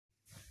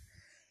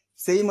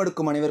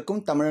செய்மடுக்கும்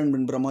அனைவருக்கும்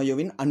தமிழன்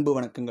பிரம்மாயோவின் அன்பு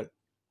வணக்கங்கள்.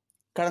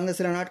 கடந்த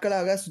சில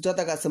நாட்களாக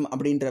SujathaGASAM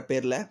அப்படின்ற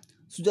பேரில்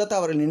சுஜாதா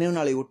அவர்கள் நினைவு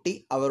நாளை ஒட்டி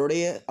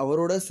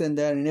அவரோட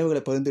சேர்ந்த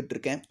நினைவுகளை பகிர்ந்துட்டு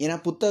இருக்கேன். ஏன்னா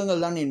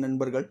புத்தகங்கள் தான் என்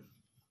நண்பர்கள்.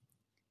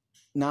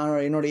 நான்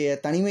என்னுடைய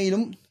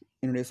தனிமையிலும்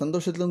என்னுடைய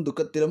சந்தோஷத்திலும்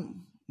துக்கத்திலும்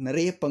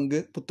நிறைய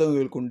பங்கு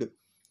புத்தகங்களுக்கு உண்டு.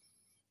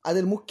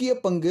 அதில் முக்கிய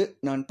பங்கு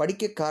நான்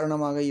படிக்க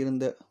காரணமாக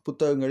இருந்த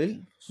புத்தகங்களில்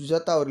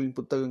சுஜாதா அவர்களின்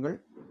புத்தகங்கள்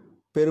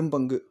பெரும்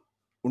பங்கு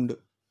உண்டு.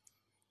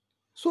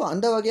 ஸோ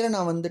அந்த வகையில்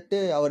நான்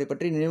அவரை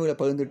பற்றி நினைவுகளை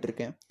பகிர்ந்துட்டு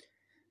இருக்கேன்.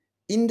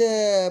 இந்த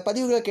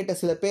பதிவுகளை கேட்ட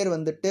சில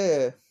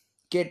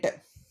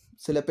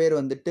பேர்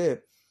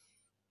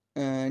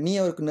நீ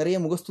அவருக்கு நிறைய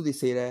முகஸ்துதி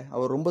செய்கிற,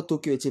 அவர் ரொம்ப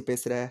தூக்கி வச்சு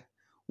பேசுகிற,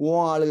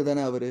 ஆளுக்கு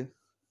தானே அவர்,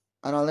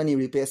 அதனால தான் நீ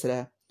இப்படி பேசுகிற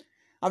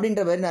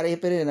அப்படின்ற மாதிரி நிறைய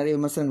பேர் நிறைய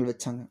விமர்சனங்கள்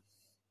வச்சாங்க.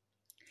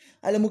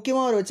 அதில்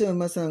முக்கியமாக அவர் வச்ச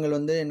விமர்சனங்கள்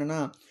என்னென்னா,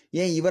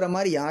 ஏன் இவரை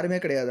மாதிரி யாருமே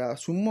கிடையாதா,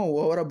 சும்மா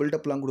ஓவராக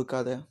பில்டப்லாம்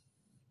கொடுக்காத.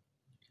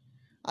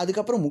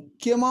 அதுக்கப்புறம்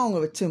முக்கியமாக அவங்க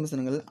வச்ச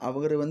விமர்சனங்கள்,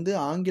 அவர்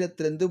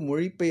ஆங்கிலத்திலேருந்து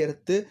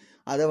மொழிபெயர்த்து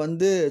அதை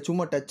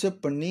சும்மா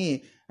டச்சப் பண்ணி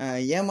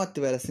ஏமாத்து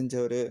வேலை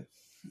செஞ்சவர்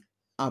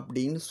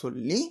அப்படின்னு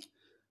சொல்லி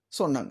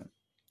சொன்னாங்க.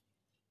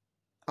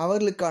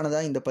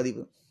 அவர்களுக்கானதான் இந்த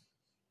பதிவு.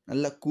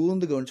 நல்லா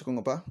கூர்ந்து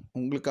கவனிச்சுக்கோங்கப்பா,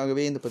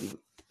 உங்களுக்காகவே இந்த பதிவு.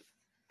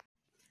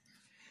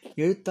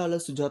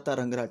 எழுத்தாளர் சுஜாதா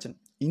ரங்கராஜன்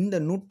இந்த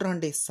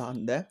நூற்றாண்டை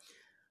சார்ந்த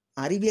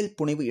அறிவியல்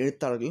புனைவு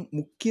எழுத்தாளர்களில்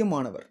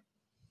முக்கியமானவர்.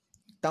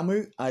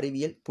 தமிழ்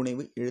அறிவியல்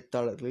புனைவு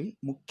எழுத்தாளர்களில்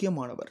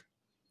முக்கியமானவர்.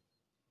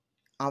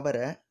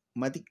 அவரை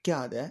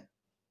மதிக்காத,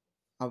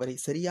 அவரை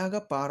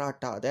சரியாக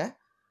பாராட்டாத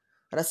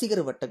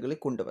ரசிகர் வட்டங்களை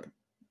கொண்டவர்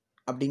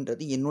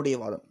அப்படின்றது என்னுடைய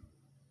வாதம்.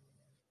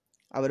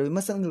 அவர்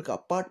விமர்சனங்களுக்கு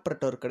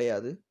அப்பாற்பட்டவர்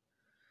கிடையாது,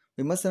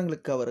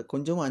 விமர்சனங்களுக்கு அவர்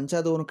கொஞ்சம்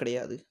அஞ்சாதவரும்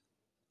கிடையாது.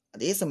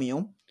 அதே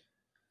சமயம்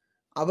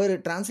அவர்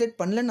டிரான்ஸ்லேட்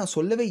பண்ணலன்னு நான்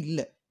சொல்லவே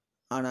இல்லை.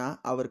 ஆனால்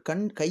அவர்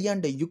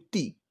கையாண்ட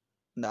யுக்தி,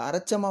 இந்த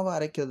அரைச்சமாவை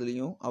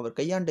அரைக்கிறதுலையும் அவர்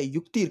கையாண்ட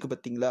யுக்தி இருக்குது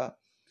பார்த்தீங்களா,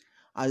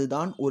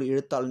 அதுதான் ஒரு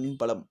எழுத்தாளனின்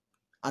பலம்.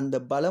 அந்த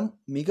பலம்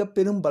மிக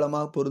பெரும்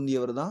பலமாக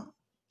பொருந்தியவர் தான்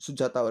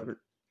சுஜாதா அவர்கள்.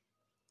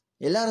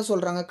 எல்லாரும்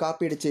சொல்கிறாங்க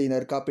காப்பி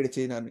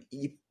அடிச்சினார்.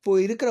 இப்போ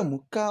இருக்கிற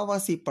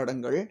முக்காவாசி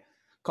படங்கள்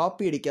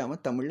காப்பி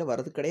அடிக்காமல் தமிழில்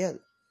வர்றது கிடையாது.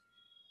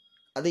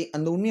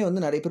 அந்த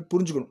உண்மையை நிறைய பேர்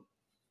புரிஞ்சுக்கணும்.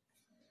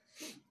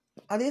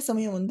 அதே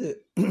சமயம்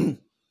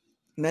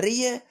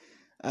நிறைய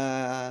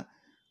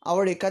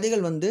அவருடைய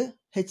கதைகள்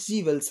ஹெச்ஜி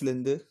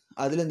வெல்ஸ்லேருந்து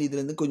அதுலேருந்து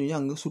இதுலேருந்து கொஞ்சம்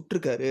அங்கே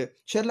சுட்டிருக்காரு.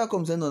 ஷெர்லாக்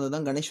ஹோம்ஸ்லேருந்து வந்தது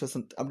தான் கணேஷ்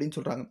வசந்த் அப்படின்னு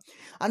சொல்கிறாங்க.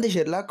 அந்த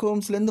ஷெர்லாக்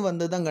ஹோம்ஸ்லேருந்து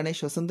வந்தது தான்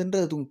கணேஷ்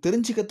வசந்த்ன்றது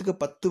தெரிஞ்சுக்கிறதுக்கு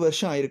 10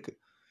 வருஷம் ஆயிருக்கு.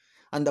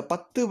 அந்த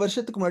 10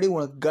 வருஷத்துக்கு முன்னாடி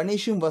உனக்கு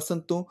கணேஷும்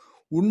வசந்தும்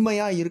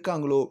உண்மையாக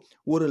இருக்காங்களோ,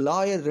 ஒரு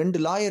லாயர்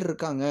 2 லாயர்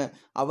இருக்காங்க,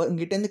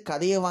 அவங்ககிட்டேருந்து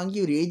கதையை வாங்கி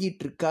இவர்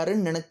எழுதிட்டு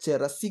இருக்காருன்னு நினச்ச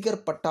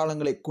ரசிகர்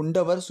பட்டாளங்களை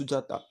கொண்டவர்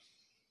சுஜாதா.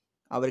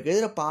 அவருக்கு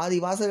எழுதுகிற பாதி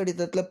வாசல்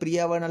கடிதத்தில்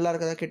பிரியாவை நல்லா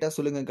இருக்கதா கேட்டால்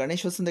சொல்லுங்கள்,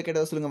 கணேஷ் வசந்தை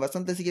கேட்டால் சொல்லுங்கள்,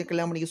 வசந்த சீக்கிரம்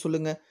கல்யாணம் பண்ணிக்க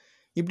சொல்லுங்கள்,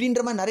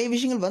 இப்படின்ற மாதிரி நிறைய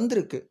விஷயங்கள்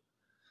வந்திருக்கு.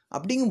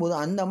 அப்படிங்கும்போது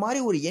அந்த மாதிரி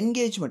ஒரு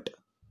என்கேஜ்மெண்ட்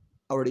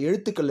அவருடைய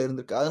எழுத்துக்களில்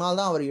இருந்திருக்கு. அதனால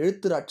தான் அவர்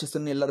எழுத்து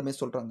ராட்சசன் எல்லாருமே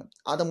சொல்கிறாங்க.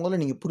 அதை முதல்ல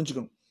நீங்கள்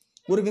புரிஞ்சுக்கணும்.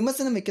 ஒரு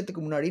விமர்சனம்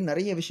வைக்கிறதுக்கு முன்னாடி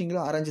நிறைய விஷயங்களை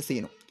ஆராய்ச்சி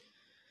செய்யணும்.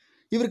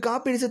 இவர்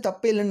காப்பி அடிச்ச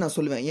தப்பே இல்லைன்னு நான்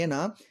சொல்லுவேன். ஏன்னா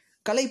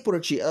கலை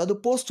புரட்சி, அதாவது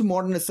போஸ்ட்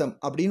மாடர்னிசம்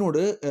அப்படின்னு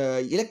ஒரு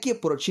இலக்கிய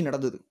புரட்சி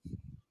நடந்தது.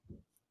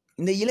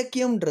 இந்த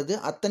இலக்கியம்ன்றது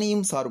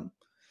அத்தனையும் சாரும்.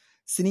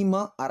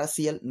 சினிமா,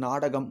 அரசியல்,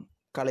 நாடகம்,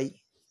 கலை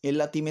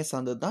எல்லாத்தையுமே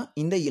சார்ந்தது தான்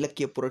இந்த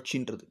இலக்கிய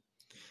புரட்சின்றது.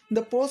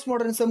 இந்த போஸ்ட்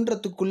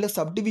மாடர்னிசம்ன்றதுக்குள்ள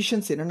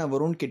சப்டிவிஷன்ஸ் என்னென்ன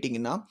வரும்னு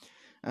கேட்டிங்கன்னா,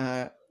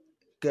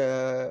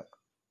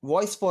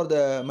 voice for the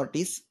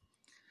minorities,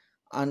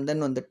 and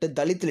then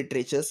Dalit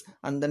literatures,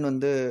 and then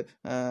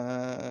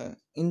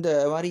இந்த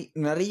மாதிரி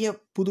நிறைய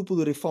புது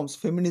புது reforms,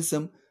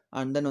 feminism,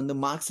 and then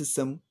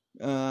Marxism,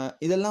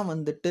 இதெல்லாம்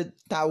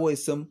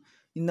டாவோயிசம்,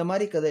 இந்த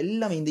மாதிரி கதை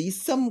எல்லாமே இந்த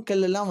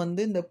இசம்கள் எல்லாம்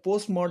இந்த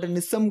போஸ்ட்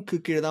மாடர்னிசம்க்கு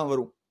கீழே தான்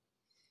வரும்.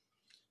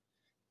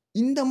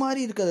 இந்த மாதிரி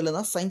இருக்கிறதுல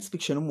தான் சயின்ஸ்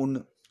ஃபிக்ஷனும்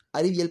ஒன்று,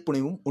 அறிவியல்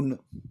புனைவும் ஒன்று.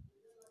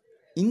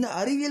 இந்த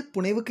அறிவியல்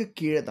புனைவுக்கு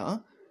கீழே தான்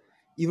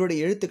இவருடைய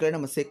எழுத்துக்களை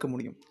நம்ம சேர்க்க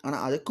முடியும்.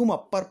 ஆனால் அதுக்கும்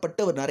அப்பாற்பட்டு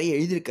அவர் நிறைய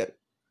எழுதியிருக்காரு.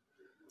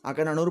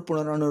 அகநானூறு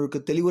புனர்நானூறுக்கு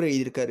தெளிவுரை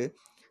எழுதியிருக்காரு.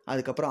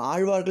 அதுக்கப்புறம்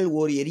ஆழ்வார்கள்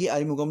ஓர் எரிய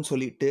அறிமுகம்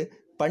சொல்லிட்டு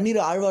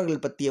 12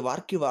 ஆழ்வார்கள் பற்றிய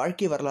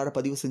வாழ்க்கை வரலாறு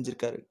பதிவு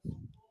செஞ்சுருக்காரு.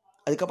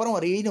 அதுக்கப்புறம்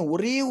அவர் எழுதின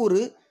ஒரே ஒரு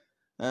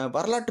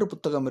வரலாற்று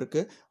புத்தகம்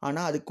இருக்குது.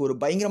 ஆனால் அதுக்கு ஒரு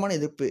பயங்கரமான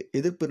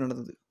எதிர்ப்பு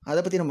நடந்தது. அதை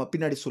பற்றி நம்ம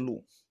பின்னாடி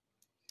சொல்லுவோம்.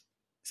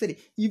 சரி,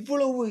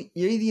 இவ்வளவு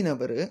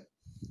எழுதினவர்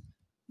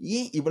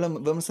ஏன் இவ்வளவு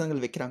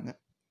விமர்சனங்கள் வைக்கிறாங்க?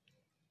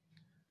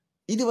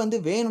 இது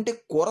வேணும்ட்டே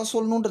குறை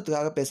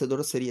சொல்லணுன்றதுக்காக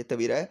பேசுறதோட சரியே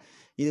தவிர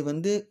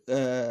இது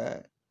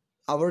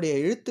அவருடைய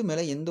எழுத்து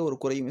மேலே எந்த ஒரு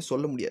குறையுமே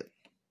சொல்ல முடியாது.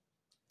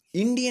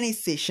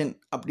 இண்டியனைசேஷன்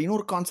அப்படின்னு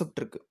ஒரு கான்செப்ட்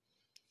இருக்குது.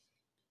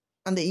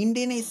 அந்த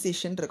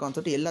இண்டியனைசேஷன்ற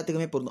கான்செப்ட்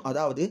எல்லாத்துக்குமே பொருந்தும்.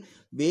 அதாவது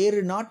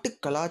வேறு நாட்டு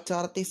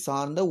கலாச்சாரத்தை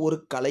சார்ந்த ஒரு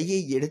கலையை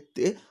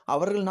எடுத்து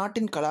அவர்கள்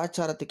நாட்டின்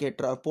கலாச்சாரத்துக்கு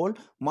ஏற்றாற்போல்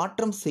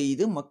மாற்றம்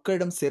செய்து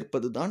மக்களிடம்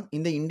சேர்ப்பது தான்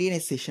இந்த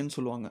இண்டியனைசேஷன்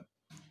சொல்லுவாங்க.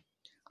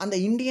 அந்த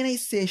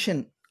இண்டியனைசேஷன்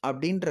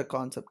அப்படின்ற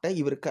கான்செப்டை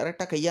இவர்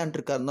கரெக்டாக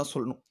கையாண்டிருக்காருன்னு தான்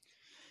சொல்லணும்.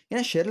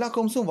 ஏன்னா ஷெர்லாக்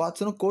ஹோம்ஸும்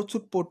வாட்சனும் கோட்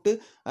சூட் போட்டு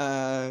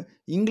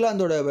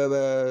இங்கிலாந்தோட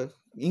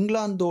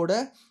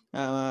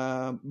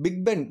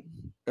பிக் பென்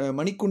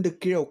மணிக்கூண்டு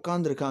கீழே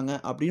உட்காந்துருக்காங்க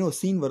அப்படின்னு ஒரு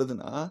சீன்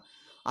வருதுன்னா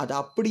அதை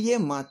அப்படியே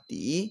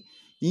மாற்றி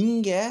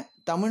இங்கே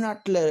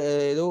தமிழ்நாட்டில்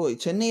ஏதோ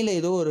சென்னையில்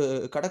ஏதோ ஒரு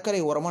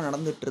கடற்கரை ஓரமாக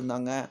நடந்துட்டு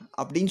இருந்தாங்க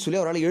அப்படின்னு சொல்லி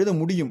அவரால் எழுத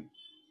முடியும்.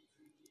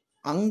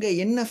 அங்கே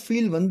என்ன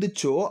ஃபீல்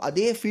வந்துச்சோ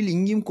அதே ஃபீல்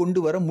இங்கேயும் கொண்டு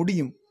வர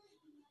முடியும்.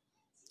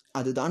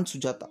 அதுதான்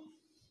சுஜாதா.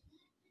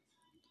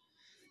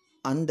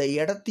 அந்த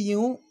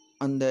இடத்தையும்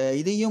அந்த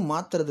இதையும்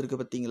மாற்றுறது இருக்கு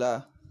பார்த்தீங்களா,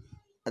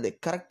 அதை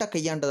கரெக்டாக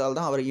கையாண்டதால்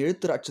தான் அவர்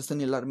எழுத்து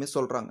ராட்சசன் எல்லாருமே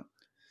சொல்கிறாங்க.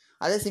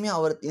 அதே சமயம்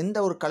அவர் எந்த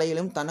ஒரு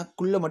கலையிலும்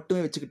தனக்குள்ளே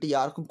மட்டுமே வச்சுக்கிட்டு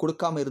யாருக்கும்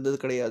கொடுக்காம இருந்தது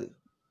கிடையாது.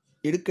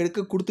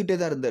 எடுக்க கொடுத்துட்டே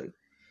தான் இருந்தார்.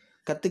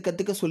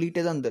 கற்றுக்க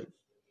சொல்லிகிட்டே தான் இருந்தார்.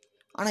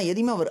 ஆனால்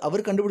எதையுமே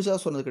அவர்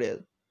கண்டுபிடிச்சதாக சொன்னது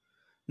கிடையாது.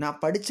 நான்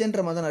படித்தேன்ற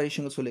மாதிரி தான் நிறைய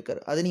விஷயங்கள்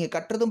சொல்லியிருக்காரு. அது நீங்கள்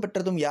கற்றதும்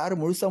பெற்றதும் யார்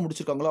முழுசாக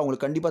முடிச்சிருக்காங்களோ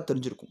அவங்களுக்கு கண்டிப்பாக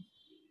தெரிஞ்சிருக்கும்.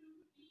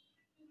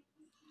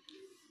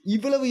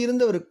 இவ்வளவு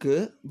இருந்தவருக்கு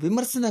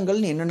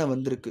விமர்சனங்கள்னு என்னென்ன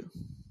வந்திருக்கு.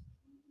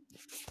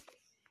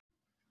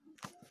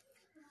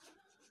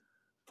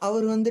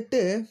 அவர்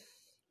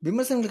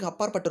விமர்சனங்களுக்கு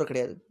அப்பாற்பட்டவர்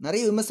கிடையாது.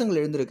 நிறைய விமர்சனங்கள்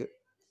எழுந்திருக்கு.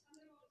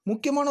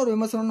 முக்கியமான ஒரு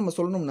விமர்சனம் நம்ம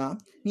சொல்லணும்னா,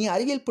 நீ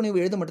அறிவியல்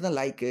புனைவு எழுத மட்டும்தான்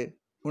லாய்க்கு,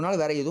 உன்னால்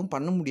வேற எதுவும்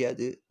பண்ண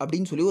முடியாது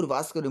அப்படின்னு சொல்லி ஒரு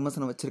வாசகர்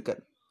விமர்சனம்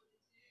வச்சிருக்காரு.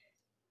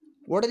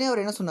 உடனே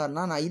அவர் என்ன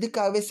சொன்னார்னா, நான்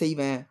இதுக்காகவே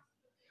செய்வேன்.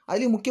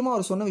 அதுலேயும் முக்கியமாக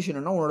அவர் சொன்ன விஷயம்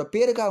என்னன்னா, உன்னோட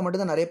பேருக்காக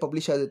மட்டும்தான் நிறைய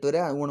பப்ளிஷ் ஆகுது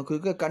தவிர உனக்கு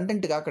இருக்க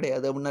கண்டென்ட்டுக்காக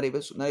கிடையாது அப்படின்னு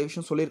நிறைய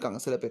விஷயம்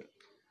சொல்லியிருக்காங்க சில பேர்.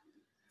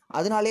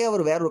 அதனாலே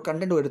அவர் வேற ஒரு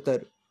கண்டென்ட்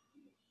எடுத்தார்.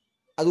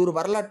 அது ஒரு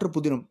வரலாற்று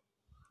புதினம்.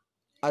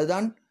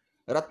 அதுதான்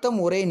ரத்தம்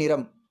ஒரே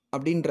நிறம்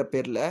அப்படின்ற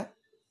பேரில்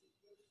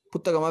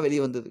புத்தகமாக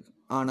வெளியே வந்தது.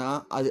 ஆனால்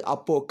அது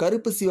அப்போது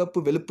கருப்பு சிவப்பு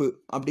வெளுப்பு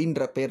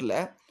அப்படின்ற பேரில்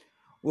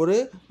ஒரு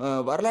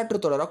வரலாற்று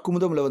தொடராக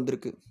குமுதமில்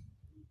வந்திருக்கு.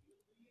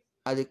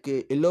 அதுக்கு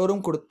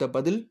எல்லோரும் கொடுத்த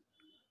பதில்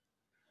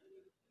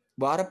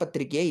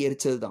வாரப்பத்திரிகையை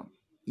எரிச்சது தான்.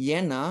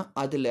 ஏன்னா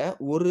அதில்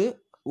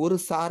ஒரு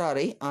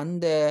சாராரை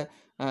அந்த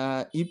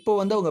இப்போ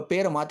அவங்க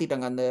பேரை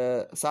மாற்றிட்டாங்க. அந்த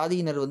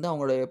சாதியினர்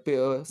அவங்களோட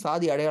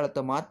சாதி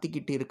அடையாளத்தை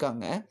மாற்றிக்கிட்டு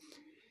இருக்காங்க.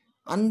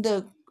 அந்த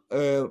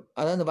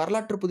அதாவது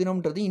வரலாற்று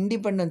புதினம்ன்றது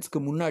இண்டிபெண்டன்ஸ்க்கு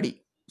முன்னாடி,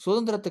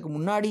 சுதந்திரத்துக்கு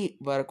முன்னாடி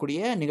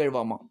வரக்கூடிய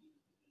நிகழ்வாமா.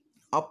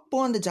 அப்போ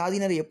அந்த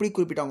ஜாதியினரை எப்படி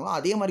குறிப்பிட்டாங்களோ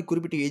அதே மாதிரி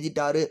குறிப்பிட்டு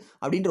எழுதிட்டாரு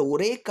அப்படின்ற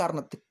ஒரே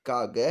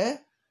காரணத்துக்காக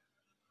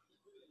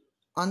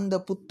அந்த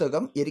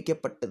புத்தகம்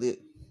எரிக்கப்பட்டது.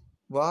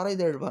 வார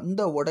இதழ்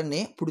வந்த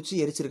உடனே பிடிச்சி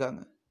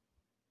எரிச்சிருக்காங்க.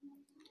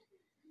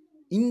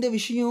 இந்த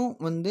விஷயம்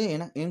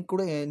என்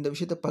கூட இந்த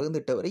விஷயத்தை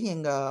பகிர்ந்துட்டவர்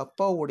எங்கள்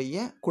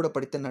அப்பாவுடைய கூட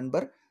படித்த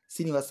நண்பர்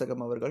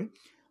சீனிவாசகம் அவர்கள்.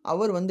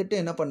 அவர்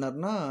என்ன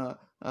பண்ணார்னா,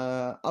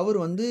 அவர்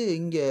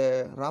இங்கே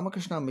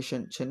ராமகிருஷ்ணா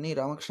மிஷன், சென்னை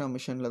ராமகிருஷ்ணா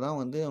மிஷனில் தான்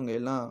அவங்க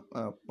எல்லாம்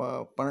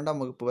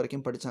 12ஆம் வகுப்பு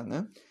வரைக்கும் படித்தாங்க.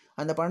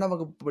 அந்த 12ஆம்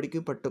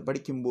வகுப்பு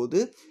படிக்கும்போது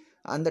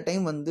அந்த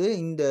டைம்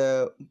இந்த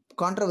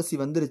கான்ட்ரவர்சி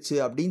வந்துருச்சு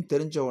அப்படின்னு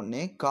தெரிஞ்ச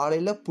உடனே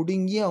காலையில்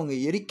பிடுங்கி அவங்க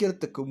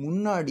எரிக்கிறதுக்கு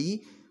முன்னாடி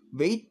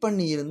வெயிட்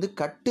பண்ணி இருந்து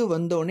கட்டு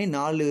வந்தோடனே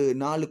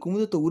 4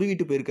 குமுதத்தை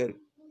உருவிட்டு போயிருக்காரு.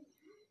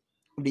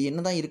 இப்படி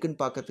என்னதான்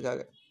இருக்குன்னு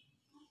பார்க்கறதுக்காக.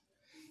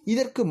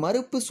 இதற்கு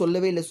மறுப்பு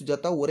சொல்லவே இல்லை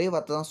சுஜாதா. ஒரே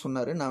வார்த்தை தான்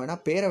சொன்னார், நான் வேணா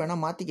பேரை வேணா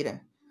மாற்றிக்கிறேன்,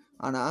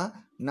 ஆனால்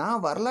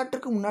நான்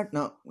வரலாற்றுக்கு முன்னாடி,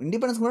 நான்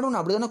இண்டிபெண்டன்ஸ் முன்னாடி ஒன்று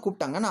அப்படி தானே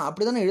கூப்பிட்டாங்க, நான்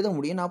அப்படி தானே எழுத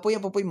முடியும், நான்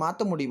அப்போ போய்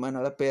மாற்ற முடியுமா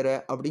என்னால் பேரை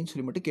அப்படின்னு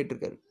சொல்லி மட்டும்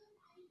கேட்டிருக்காரு.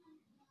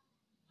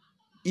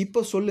 இப்போ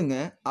சொல்லுங்க,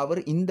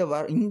 அவர்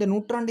இந்த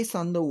நூற்றாண்டை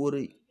சார்ந்த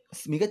ஒரு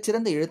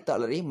மிகச்சிறந்த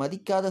எழுத்தாளரை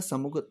மதிக்காத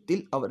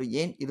சமூகத்தில் அவர்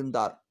ஏன்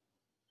இருந்தார்?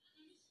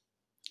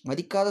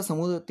 மதிக்காத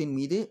சமூகத்தின்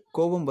மீது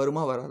கோபம்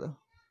வருமா வராதா?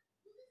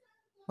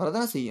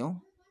 வரதானே செய்யும்.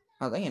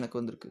 அதான் எனக்கு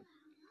வந்திருக்கு.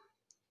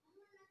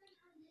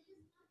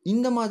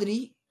 இந்த மாதிரி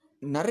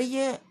நிறைய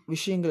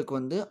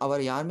விஷயங்களுக்கு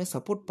அவர் யாருமே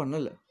சப்போர்ட்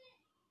பண்ணலை.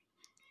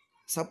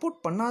 சப்போர்ட்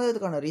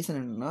பண்ணாததுக்கான ரீசன்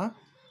என்னென்னா,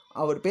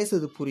 அவர்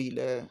பேசுறது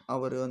புரியல,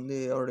 அவர்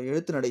அவரோட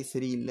எழுத்து நடை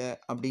சரியில்லை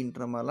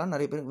அப்படின்ற மாதிரிலாம்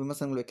நிறைய பேர்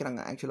விமர்சனங்கள்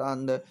வைக்கிறாங்க. ஆக்சுவலாக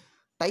அந்த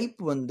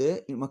டைப்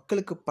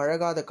மக்களுக்கு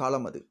பழகாத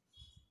காலம் அது.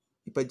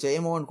 இப்போ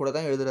ஜெயமோகன் கூட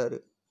தான் எழுதுறாரு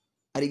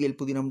அறிவியல்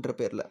புதினம்ன்ற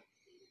பேரில்.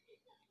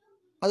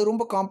 அது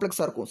ரொம்ப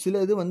காம்ப்ளெக்ஸாக இருக்கும்.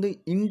 சில இது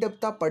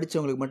இன்டெப்த்தாக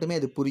படித்தவங்களுக்கு மட்டுமே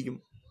அது புரியும்.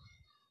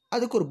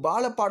 அதுக்கு ஒரு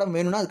பாலப்பாடம்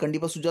வேணும்னா அது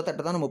கண்டிப்பாக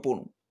சுஜாதாட்ட தான் நம்ம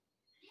போகணும்.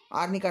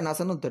 ஆர்னிகா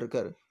நாசன் ஒருத்தர்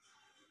இருக்கார்.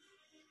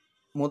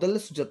 முதல்ல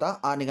சுஜாதா,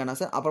 ஆர்னிகா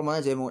நாசன், அப்புறமா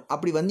தான் ஜெயமோகன்.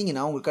 அப்படி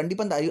வந்தீங்கன்னா உங்களுக்கு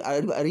கண்டிப்பாக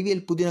அந்த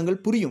அறிவியல் புதினங்கள்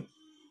புரியும்.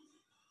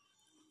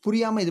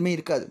 புரியாமல் எதுவுமே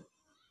இருக்காது.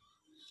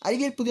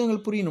 அறிவியல்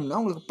புதினங்கள் புரியணும்னா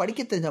உங்களுக்கு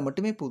படிக்க தெரிஞ்சால்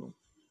மட்டுமே போதும்.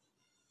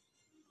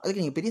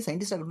 அதுக்கு நீங்கள் பெரிய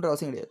சயின்டிஸ்ட் ஆகணுன்ற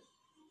அவசியம் கிடையாது.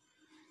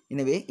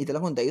 எனவே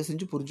இதெல்லாம் கொஞ்சம் தயவு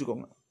செஞ்சு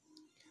புரிஞ்சுக்கோங்க.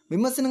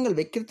 விமர்சனங்கள்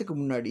வைக்கிறதுக்கு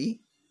முன்னாடி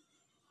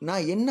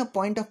நான் என்ன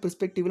பாயிண்ட் ஆஃப்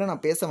பெர்ஸ்பெக்டிவில்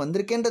நான் பேச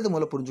வந்திருக்கேன்றது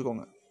முதல்ல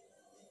புரிஞ்சுக்கோங்க.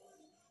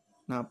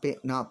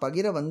 நான்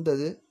பகிர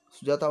வந்தது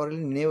சுஜாதா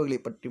அவர்களின் நினைவுகளை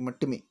பற்றி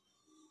மட்டுமே.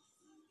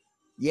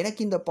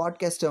 எனக்கு இந்த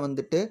பாட்காஸ்ட்டை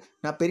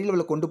நான் பெரிய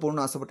லெவலில் கொண்டு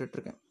போகணும்னு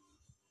ஆசைப்பட்டுருக்கேன்.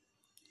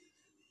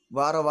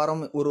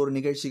 வாரம் ஒரு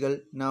நிகழ்ச்சிகள்.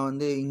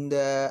 நான் இந்த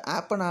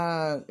ஆப்பை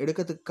நான்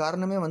எடுக்கிறதுக்கு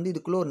காரணமே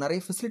இதுக்குள்ளே ஒரு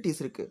நிறைய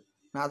ஃபெசிலிட்டிஸ் இருக்குது.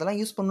 நான் அதெல்லாம்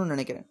யூஸ் பண்ணணும்னு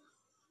நினைக்கிறேன்.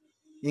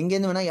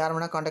 எங்கேருந்து வேணால் யார்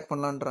வேணால் காண்டாக்ட்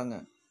பண்ணலான்றாங்க.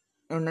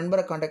 என்னோடய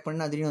நண்பரை காண்டாக்ட்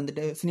பண்ணி நான்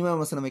திடீர்னு சினிமா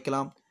விமர்சனம்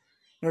வைக்கலாம்.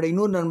 என்னோட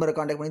இன்னொரு நண்பரை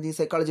காண்டாக்ட் பண்ணி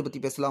சைக்காலஜி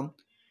பற்றி பேசலாம்.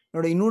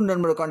 என்னோட இன்னொரு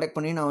நண்பரை காண்டாக்ட்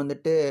பண்ணி நான்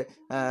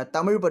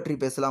தமிழ் பற்றி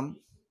பேசலாம்,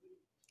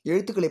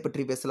 எழுத்துக்களை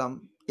பற்றி பேசலாம்,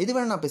 எது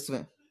வேணால் நான்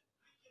பேசுவேன்.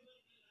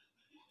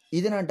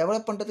 இதை நான்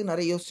டெவலப் பண்ணுறதுக்கு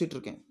நிறைய யோசிச்சுட்டு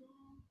இருக்கேன்.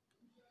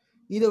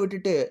 இதை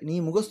விட்டுட்டு நீ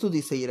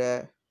முகஸ்துதி செய்கிற,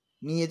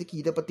 நீ எதுக்கு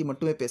இதை பற்றி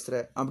மட்டுமே பேசுகிற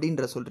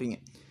அப்படின்ற சொல்கிறீங்க.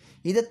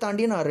 இதை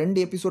தாண்டி நான்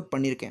 2 எபிசோட்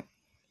பண்ணியிருக்கேன்.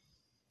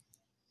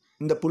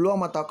 இந்த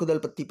புல்வாமா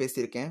தாக்குதல் பற்றி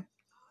பேசியிருக்கேன்.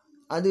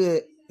 அது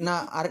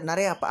நான்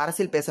நிறைய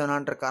அரசியல் பேச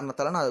வேணான்ற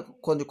காரணத்தால் நான்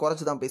கொஞ்சம்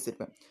குறைச்சி தான்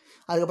பேசியிருப்பேன்.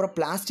 அதுக்கப்புறம்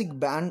பிளாஸ்டிக்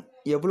பேன்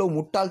எவ்வளோ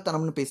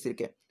முட்டாள்தனம்னு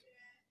பேசியிருக்கேன்.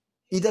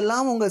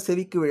 இதெல்லாம் உங்கள்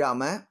செவிக்கு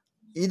விழாமல்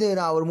இது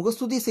நான் ஒரு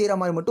முகஸ்துதி செய்கிற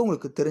மாதிரி மட்டும்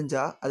உங்களுக்கு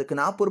தெரிஞ்சால் அதுக்கு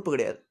நான் பொறுப்பு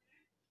கிடையாது.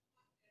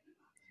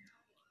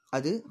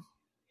 அது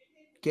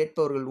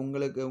கேட்பவர்கள்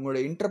உங்களோட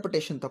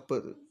இன்டர்பிரிட்டேஷன் தப்பு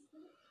அது.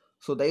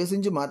 ஸோ தயவு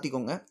செஞ்சு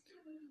மாற்றிக்கோங்க.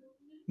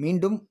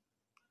 மீண்டும்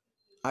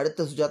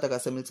அடுத்த சுஜாதா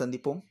காசமில்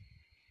சந்திப்போம்.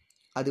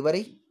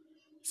 அதுவரை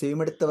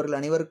செவிமடுத்தவர்கள்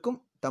அனைவருக்கும்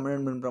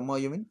தமிழன்பன்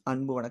பிரம்மாயுவின்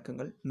அன்பு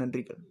வணக்கங்கள்,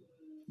 நன்றிகள்.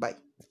 பாய்.